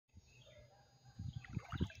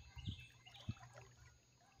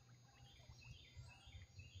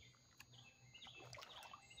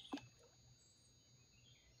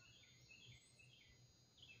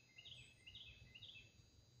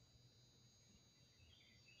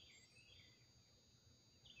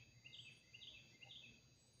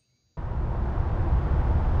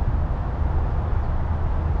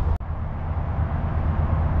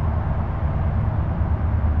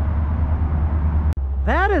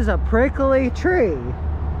is a prickly tree.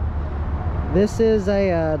 This is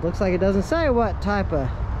a, looks like it doesn't say what type of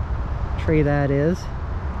tree that is.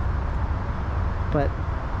 But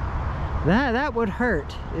that would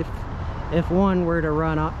hurt if one were to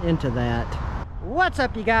run up into that. What's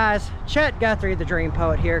up, you guys? Chet-Guthrie, the Dream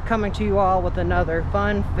Poet here, coming to you all with another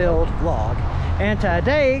fun-filled vlog. And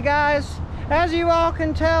today, guys, as you all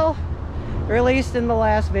can tell, or at least in the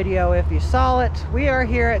last video if you saw it, we are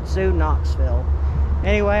here at Zoo Knoxville.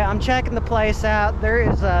 Anyway, I'm checking the place out. There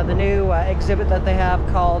is the new exhibit that they have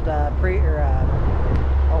called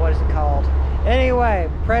what is it called? Anyway,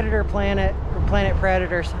 Predator Planet, or Planet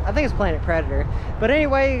Predators. I think it's Planet Predator. But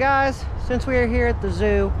anyway, you guys, since we are here at the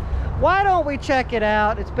zoo, why don't we check it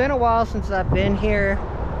out? It's been a while since I've been here.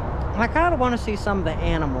 I kind of want to see some of the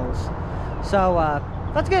animals. So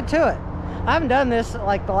let's get to it. I haven't done this,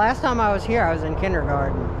 like the last time I was here, I was in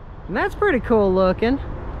kindergarten. And that's pretty cool looking.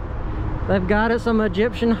 They've got it some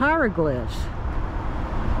Egyptian hieroglyphs.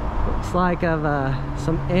 Looks like of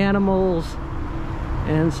some animals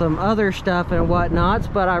and some other stuff and whatnots,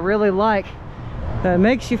 but I really like that. It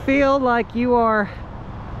makes you feel like you are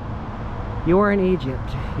in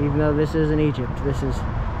Egypt, even though this isn't Egypt. This is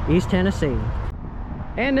East Tennessee.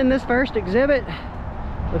 And in this first exhibit,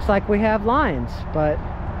 looks like we have lions, but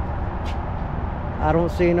I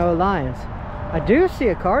don't see no lions. I do see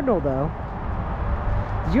a cardinal though.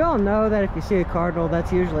 Did you all know that if you see a cardinal,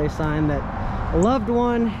 that's usually a sign that a loved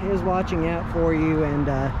one is watching out for you and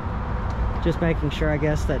just making sure, I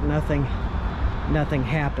guess, that nothing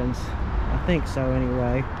happens. I think so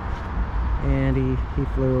anyway. And he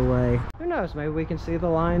flew away. Who knows, maybe we can see the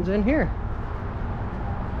lions in here.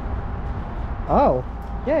 Oh,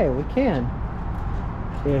 yay, we can.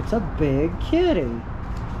 It's a big kitty.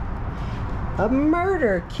 A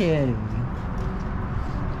murder kitty.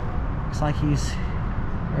 Looks like he's,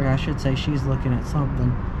 or I should say she's looking at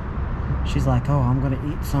something. She's like, oh, I'm gonna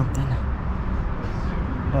eat something.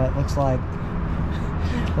 But looks like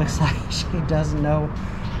she doesn't know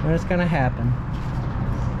when it's gonna happen.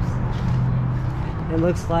 It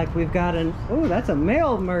looks like we've got an, oh, that's a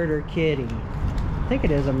male murder kitty. I think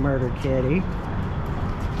it is a murder kitty.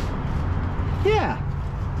 Yeah,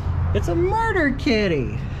 it's a murder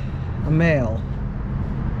kitty. A male.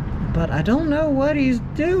 But I don't know what he's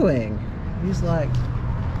doing. He's like,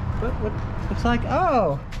 what looks like,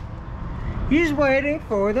 oh, he's waiting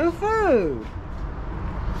for the food.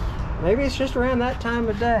 Maybe it's just around that time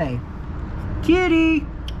of day. Kitty!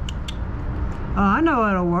 Oh, I know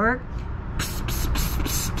it'll work. Psst, psst, psst,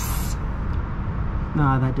 psst, psst.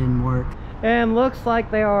 No, that didn't work. And looks like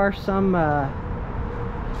they are some,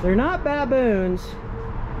 they're not baboons,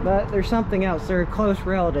 but there's something else. They're a close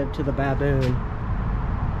relative to the baboon.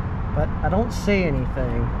 But I don't see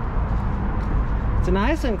anything. It's a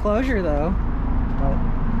nice enclosure though. But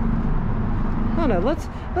I don't know, let's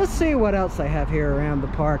see what else they have here around the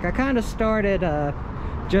park. I kind of started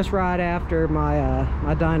just right after my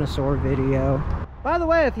my dinosaur video. By the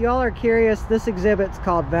way, if y'all are curious, this exhibit's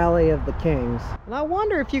called Valley of the Kings. And I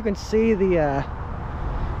wonder if you can see the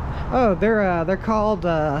oh, they're called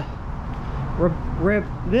they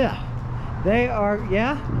are,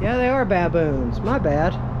 yeah, they are baboons. My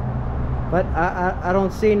bad. But I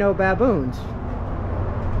don't see no baboons.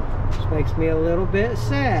 Which makes me a little bit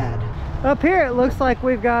sad. Up here it looks like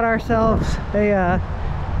we've got ourselves a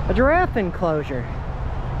giraffe enclosure.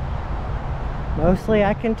 Mostly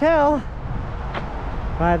I can tell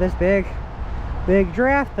by this big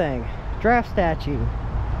giraffe thing, giraffe statue.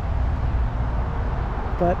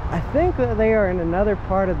 But I think that they are in another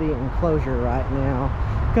part of the enclosure right now,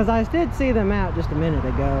 because I did see them out just a minute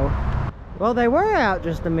ago. Well, they were out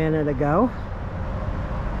just a minute ago.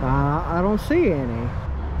 I don't see any.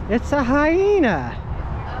 It's a hyena.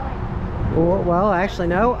 Well, actually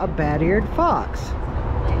no, a bat-eared fox.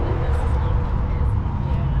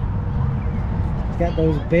 It's got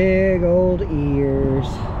those big old ears.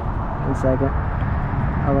 One second,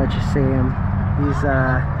 I'll let you see him. He's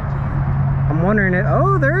I'm wondering if,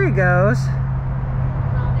 oh, there he goes.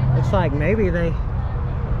 Looks like maybe they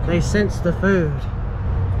sense the food,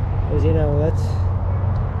 because you know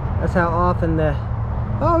that's how often the,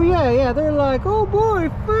 oh yeah, they're like, oh boy,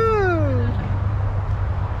 food.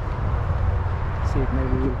 Let's see if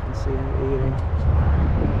maybe you can see them eating.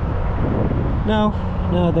 No,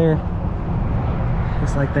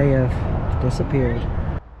 it's like they have disappeared.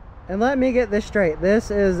 And let me get this straight,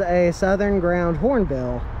 this is a southern ground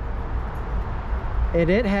hornbill. And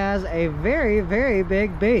it has a very, very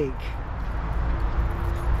big beak.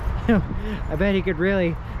 I bet he could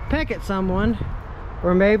really peck at someone,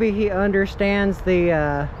 or maybe he understands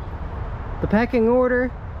the pecking order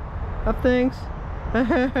of things.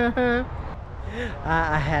 I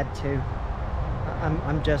had to.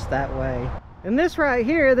 I'm just that way. And this right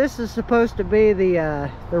here, this is supposed to be the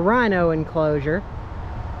rhino enclosure.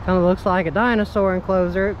 Kind of looks like a dinosaur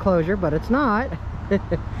enclosure, but it's not.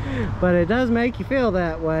 But it does make you feel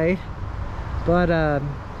that way. But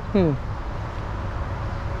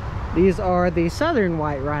these are the southern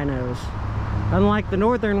white rhinos, unlike the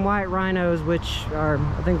northern white rhinos, which are,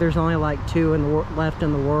 I think there's only like 2 left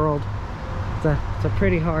in the world. It's a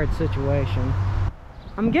pretty hard situation.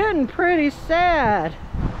 I'm getting pretty sad.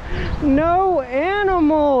 No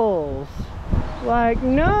animals, like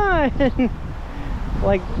none.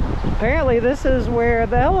 Like, apparently this is where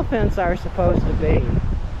the elephants are supposed to be,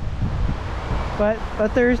 but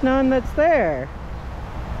there's none that's there.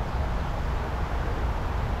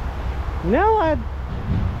 You know, I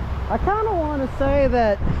kind of want to say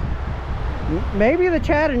that maybe the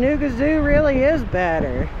Chattanooga Zoo really is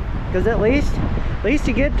better, because at least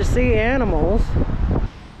you get to see animals.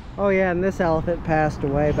 Oh yeah, and this elephant passed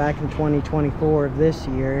away back in 2024 of this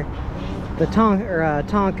year. The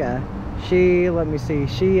Tonka. She, let me see,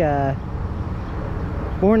 she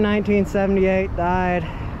born 1978, died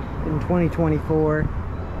in 2024.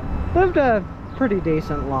 Lived a pretty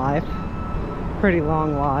decent life, pretty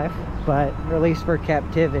long life, but at least for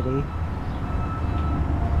captivity.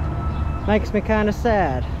 Makes me kind of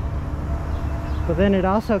sad. But then it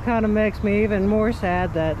also kind of makes me even more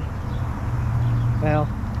sad that, well,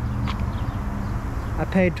 I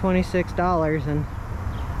paid $26 and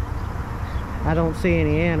I don't see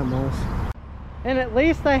any animals. And at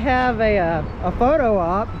least they have a photo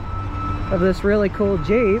op of this really cool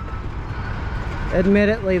Jeep.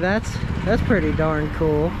 Admittedly, that's pretty darn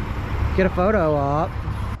cool. Get a photo op.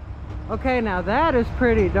 Okay, now that is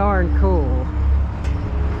pretty darn cool.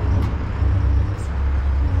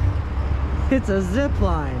 It's a zip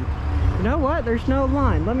line. You know what? There's no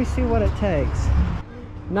line. Let me see what it takes.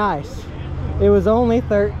 Nice. It was only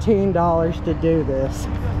 $13 to do this.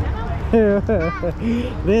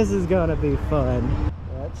 This is gonna be fun.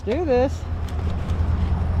 Let's do this.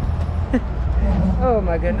 Oh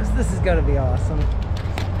my goodness, this is gonna be awesome.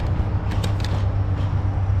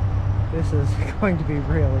 This is going to be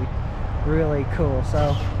really, really cool.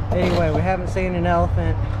 So anyway, we haven't seen an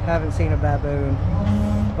elephant, haven't seen a baboon,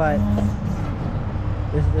 but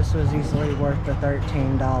this was easily worth the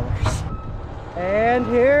 $13. And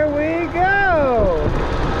here we go.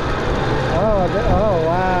 Oh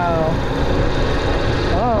wow.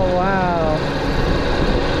 Oh wow.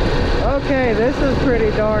 Okay, this is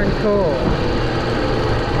pretty darn cool.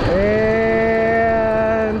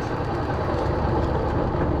 And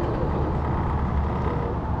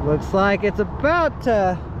looks like it's about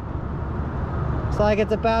to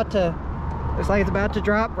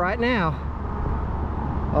drop right now.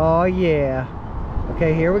 Oh yeah.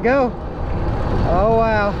 Okay, here we go. Oh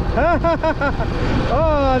wow.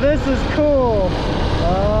 Oh, this is cool.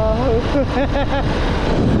 Oh.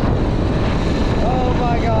 Oh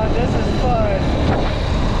my god, this is fun.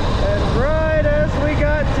 And right as we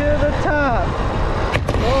got to the top.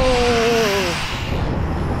 Oh.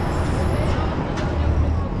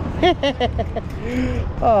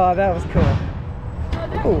 Oh, that was cool.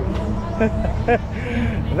 Oh.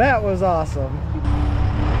 That was awesome.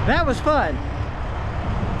 That was fun.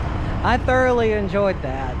 I thoroughly enjoyed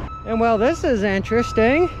that. And well, this is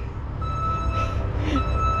interesting.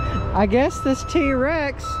 I guess this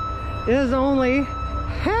T-Rex is only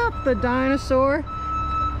half the dinosaur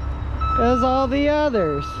as all the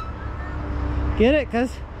others. Get it?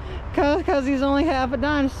 Cause he's only half a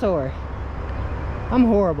dinosaur. I'm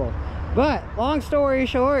horrible. But long story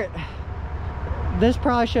short, this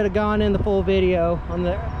probably should have gone in the full video on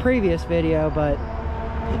the previous video, but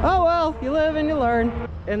oh well, you live and you learn.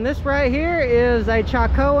 And this right here is a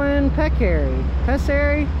Chacoan peccary.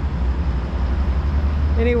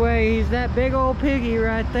 Anyway, he's that big old piggy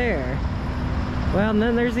right there. Well, and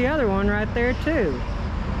then there's the other one right there too.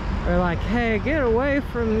 They're like, hey, get away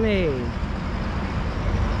from me.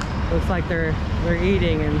 Looks like they're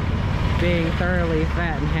eating and being thoroughly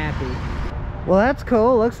fat and happy. Well, that's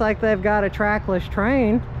cool. Looks like they've got a trackless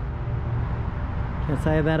train. Can't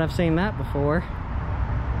say that I've seen that before.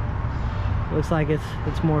 Looks like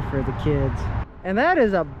it's more for the kids. And that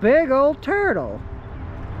is a big old turtle.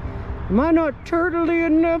 Am I not turtly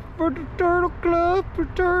enough for the turtle club? For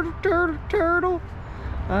turtle?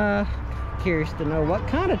 Curious to know what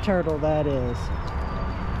kind of turtle that is.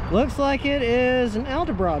 Looks like it is an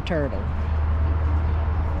Algebra turtle.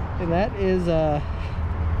 And that is,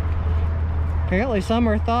 apparently some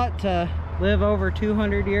are thought to live over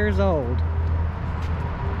 200 years old.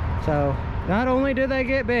 So, not only do they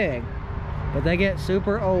get big, but they get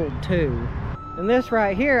super old too. And this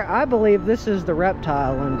right here, I believe this is the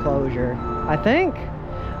reptile enclosure. I think.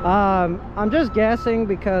 I'm just guessing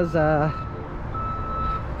because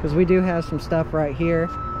we do have some stuff right here,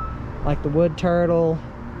 like the wood turtle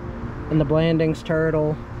and the Blandings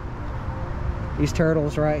turtle. These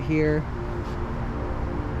turtles right here,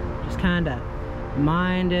 just kind of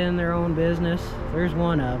minding their own business. There's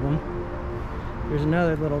one of them. There's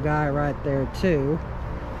another little guy right there too.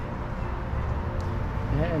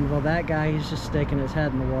 And well, that guy, he's just sticking his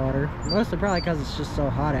head in the water. Mostly probably because it's just so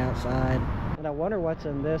hot outside. And I wonder what's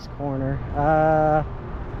in this corner.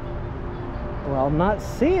 Well, I'm not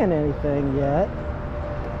seeing anything yet.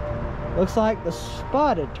 Looks like the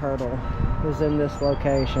spotted turtle is in this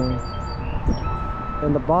location.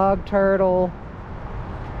 And the bog turtle.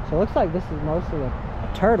 So it looks like this is mostly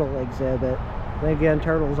a turtle exhibit. Then again,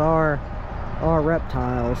 turtles are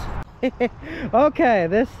reptiles. Okay,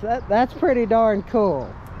 that's pretty darn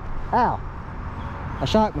cool. Ow, I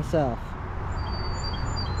shocked myself.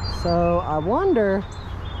 So I wonder,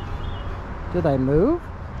 do they move?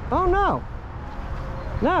 Oh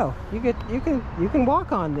no, you can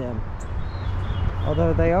walk on them,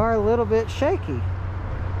 although they are a little bit shaky.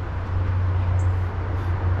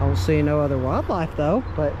 I don't see no other wildlife though,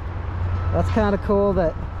 but that's kind of cool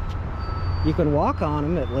that you can walk on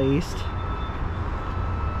them at least.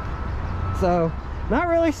 So, not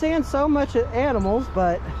really seeing so much animals,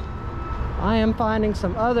 but I am finding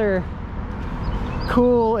some other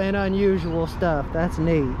cool and unusual stuff. That's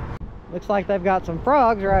neat. Looks like they've got some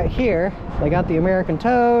frogs right here. They got the American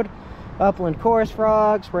toad, upland chorus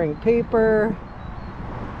frog, spring peeper.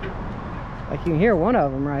 Like you can hear one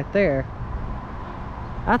of them right there.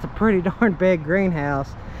 That's a pretty darn big greenhouse.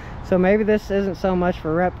 So maybe this isn't so much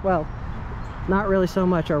for well, not really so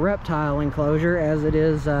much a reptile enclosure as it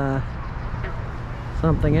is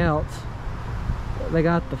something else. They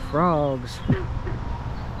got the frogs.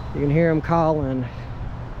 You can hear them calling.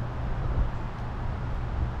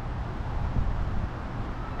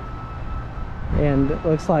 And it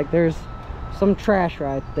looks like there's some trash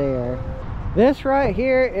right there. This right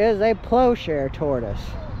here is a plowshare tortoise.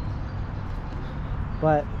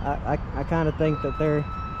 But I kind of think that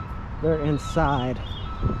they're inside.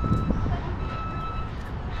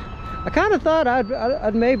 I kind of thought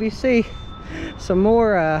I'd maybe see some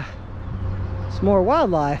more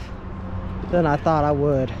wildlife than I thought I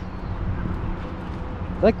would.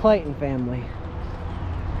 The Clayton family.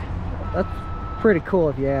 That's pretty cool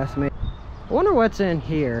if you ask me. I wonder what's in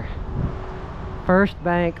here. First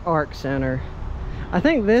Bank Arc Center. I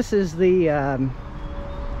think this is the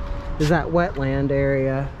is that wetland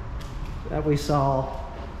area that we saw.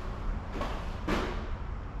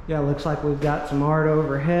 Yeah, looks like we've got some art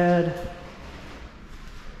overhead.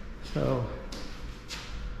 So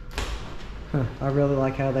I really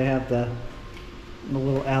like how they have the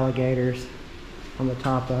little alligators on the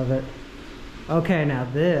top of it. Okay, now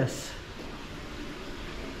this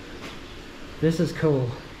is cool.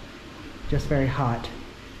 Just very hot.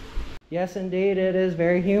 Yes, indeed, it is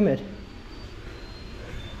very humid.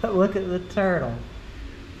 Look at the turtle.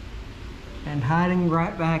 And hiding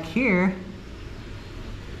right back here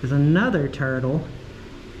is another turtle.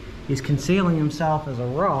 He's concealing himself as a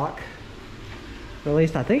rock. Or at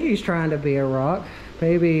least I think he's trying to be a rock.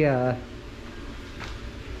 Maybe, I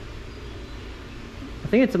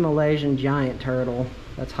think it's a Malaysian giant turtle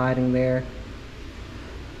that's hiding there.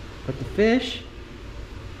 But the fish,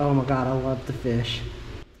 oh my god, I love the fish.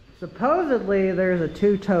 Supposedly there's a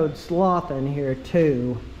two-toed sloth in here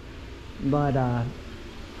too, but I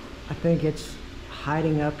think it's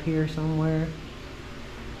hiding up here somewhere.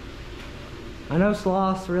 I know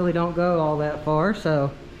sloths really don't go all that far,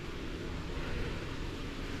 so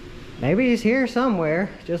maybe he's here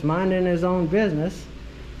somewhere, just minding his own business.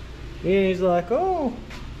 He's like, oh,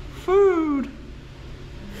 food,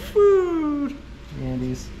 food. And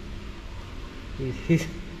he's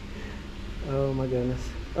oh my goodness.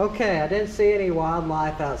 Okay, I didn't see any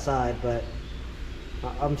wildlife outside, but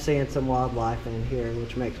I'm seeing some wildlife in here,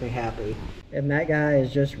 which makes me happy. And that guy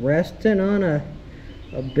is just resting on a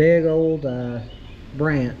big old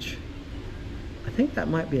branch. I think that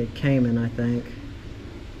might be a caiman, I don't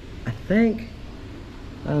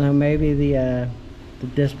know, maybe the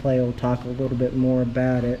display will talk a little bit more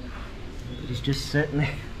about it. He's just sitting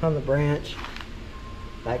there on the branch.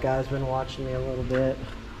 That guy's been watching me a little bit.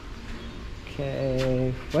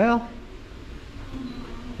 Okay, well,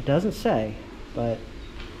 it doesn't say, but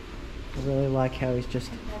I really like how he's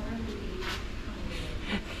just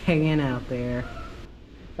hanging out there.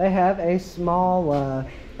 They have a small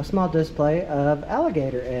display of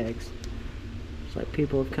alligator eggs. It's like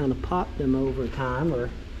people have kind of popped them over time, or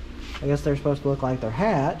I guess they're supposed to look like they're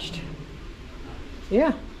hatched.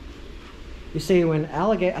 Yeah. You see, when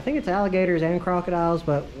I think it's alligators and crocodiles,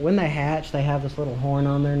 but when they hatch, they have this little horn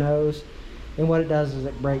on their nose. And what it does is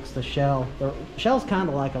it breaks the shell. The shell's kind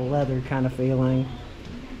of like a leather kind of feeling.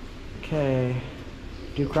 Okay.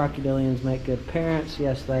 Do crocodilians make good parents?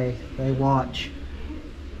 Yes, they watch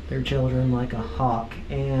their children like a hawk.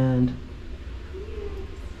 And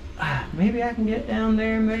maybe I can get down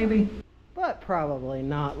there, maybe. But probably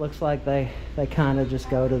not. Looks like they kind of just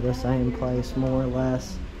go to the same place, more or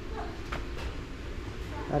less.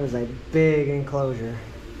 That is a big enclosure.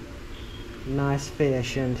 Nice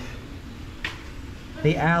fish. And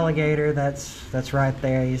the alligator that's right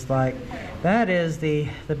there, he's like, that is the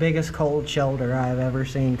biggest cold shoulder I've ever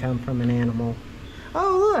seen come from an animal.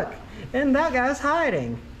 Oh look, and that guy's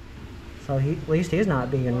hiding. So at least he's not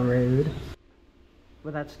being rude.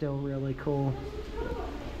 But that's still really cool.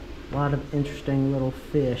 A lot of interesting little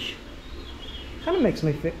fish. Kind of makes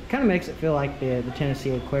it feel like the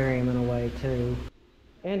Tennessee Aquarium in a way too.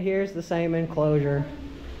 And here's the same enclosure.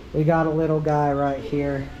 We got a little guy right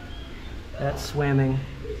here that's swimming.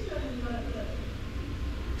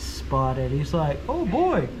 Spotted. He's like, oh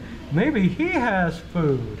boy, maybe he has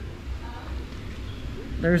food.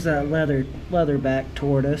 There's a leatherback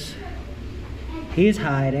tortoise. He's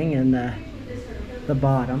hiding in the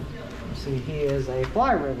bottom. See, he is a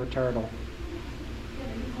fly river turtle.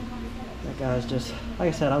 That guy's just, like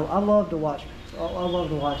I said, I love to watch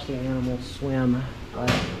the animals swim. I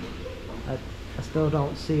still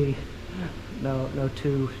don't see no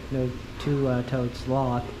two-toed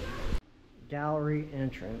sloth. Gallery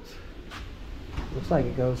entrance. Looks like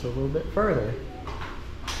it goes a little bit further.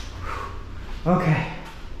 Okay,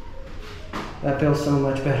 that feels so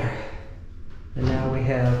much better. And now we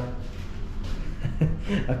have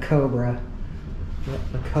a cobra.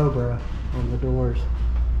 A cobra on the doors.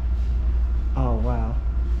 Oh wow,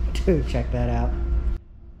 dude, check that out.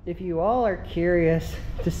 If you all are curious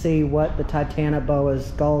to see what the Titanoboa's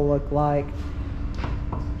skull looked like,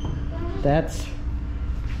 that's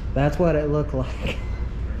what it looked like.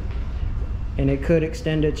 And it could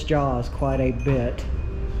extend its jaws quite a bit.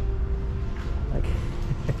 Like,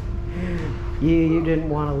 you didn't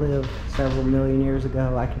want to live several million years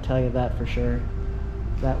ago, I can tell you that for sure.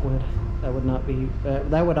 That would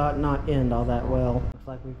not end all that well. Looks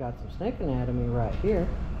like we've got some snake anatomy right here.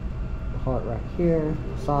 The heart right here,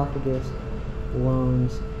 esophagus,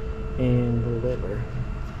 lungs, and the liver.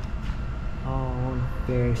 All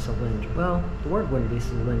very cylindrical. Well, the word wouldn't be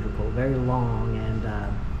cylindrical. Very long and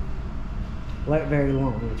very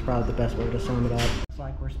long. It's probably the best way to sum it up. It's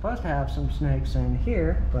like we're supposed to have some snakes in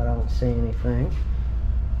here, but I don't see anything.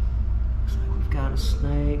 Looks like we've got a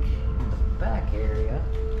snake in the back area.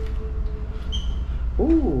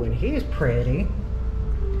 Ooh, and he's pretty.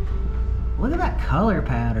 Look at that color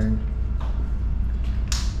pattern.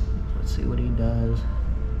 Let's see what he does.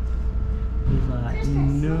 He's like,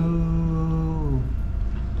 no,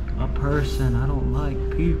 a person, I don't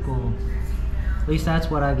like people. At least that's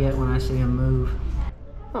what I get when I see him move.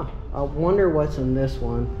 Huh, I wonder what's in this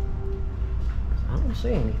one. I don't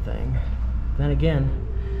see anything. Then again,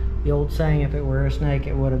 the old saying, if it were a snake,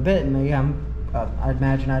 it would have bitten me. I'd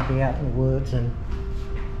imagine I'd be out in the woods and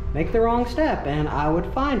make the wrong step and I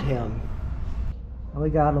would find him. We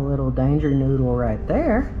got a little danger noodle right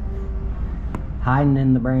there, hiding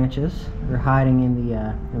in the branches, or hiding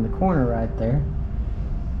in the corner right there.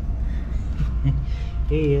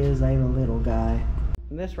 He is a little guy.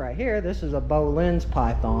 And this right here, this is a Bolin's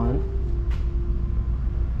python.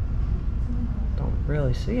 Don't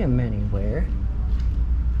really see him anywhere.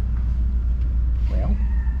 Well,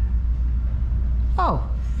 oh,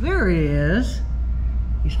 there he is.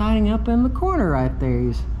 He's hiding up in the corner right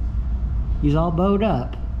there. He's all bowed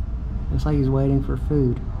up. Looks like he's waiting for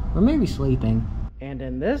food, or maybe sleeping. And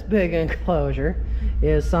in this big enclosure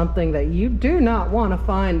is something that you do not want to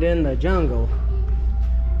find in the jungle.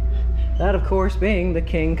 That, of course, being the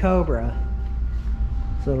king cobra.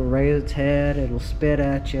 So it'll raise its head, it'll spit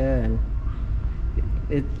at you, and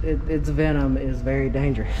its venom is very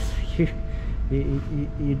dangerous.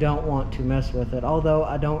 You don't want to mess with it, although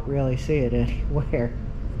I don't really see it anywhere.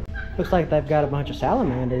 Looks like they've got a bunch of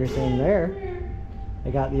salamanders in there.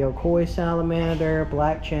 They got the Ocoy salamander,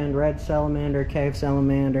 black-chinned red salamander, cave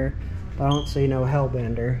salamander, but I don't see no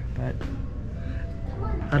hellbender. But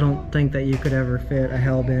I don't think that you could ever fit a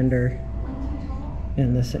hellbender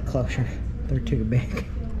in this enclosure. They're too big.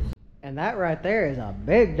 And that right there is a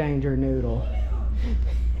big danger noodle.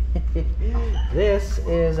 This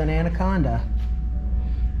is an anaconda,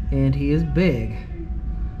 and he is big.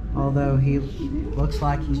 Although he looks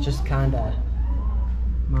like he's just kind of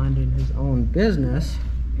minding his own business.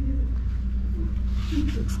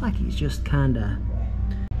 Looks like he's just kind of.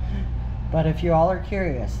 But if you all are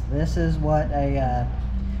curious, this is what the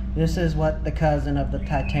cousin of the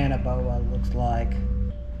Titanoboa looks like.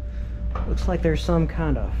 Looks like there's some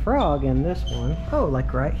kind of frog in this one. Oh,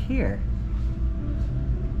 like right here.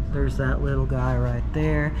 There's that little guy right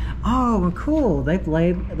there. Oh, cool. They've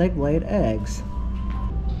laid eggs.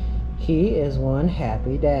 He is one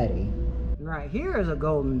happy daddy. And right here is a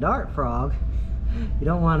golden dart frog. You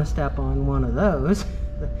don't want to step on one of those.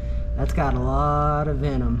 That's got a lot of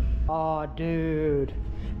venom. Oh, dude.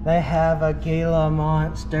 They have a Gila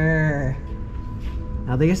monster.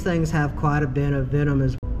 Now these things have quite a bit of venom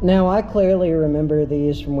as well. Now I clearly remember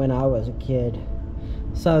these from when I was a kid.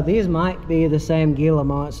 So these might be the same Gila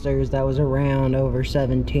monsters that was around over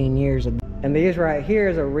 17 years ago. And these right here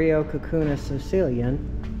is a Rio Cucuna Sicilian.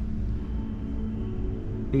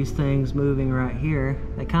 These things moving right here,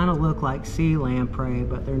 they kind of look like sea lamprey,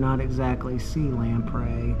 but they're not exactly sea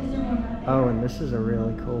lamprey. Oh, and this is a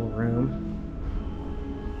really cool room.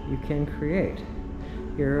 You can create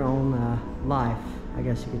your own life, I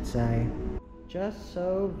guess you could say. Just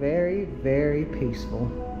so very, very peaceful.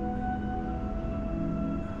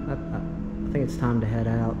 I think it's time to head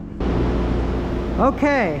out.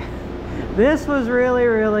 Okay, this was really,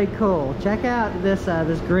 really cool. Check out this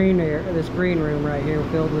green room right here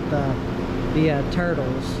filled with the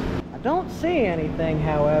turtles. I don't see anything,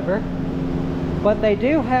 however, but they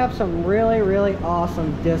do have some really, really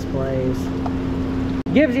awesome displays.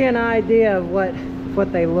 Gives you an idea of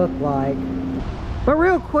what they look like. But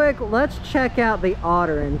real quick, let's check out the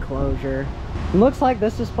otter enclosure. It looks like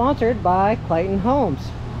this is sponsored by Clayton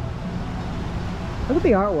Homes. Look at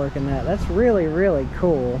the artwork in that. That's really, really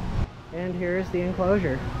cool. And here's the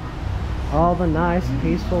enclosure. All the nice,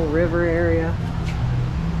 peaceful river area.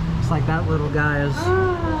 Looks like that little guy is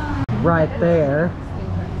right there.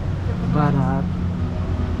 But I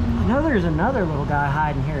know there's another little guy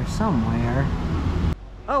hiding here somewhere.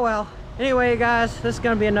 Oh well. Anyway, guys, this is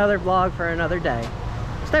going to be another vlog for another day.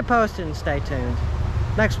 Stay posted and stay tuned.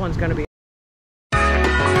 Next one's going to be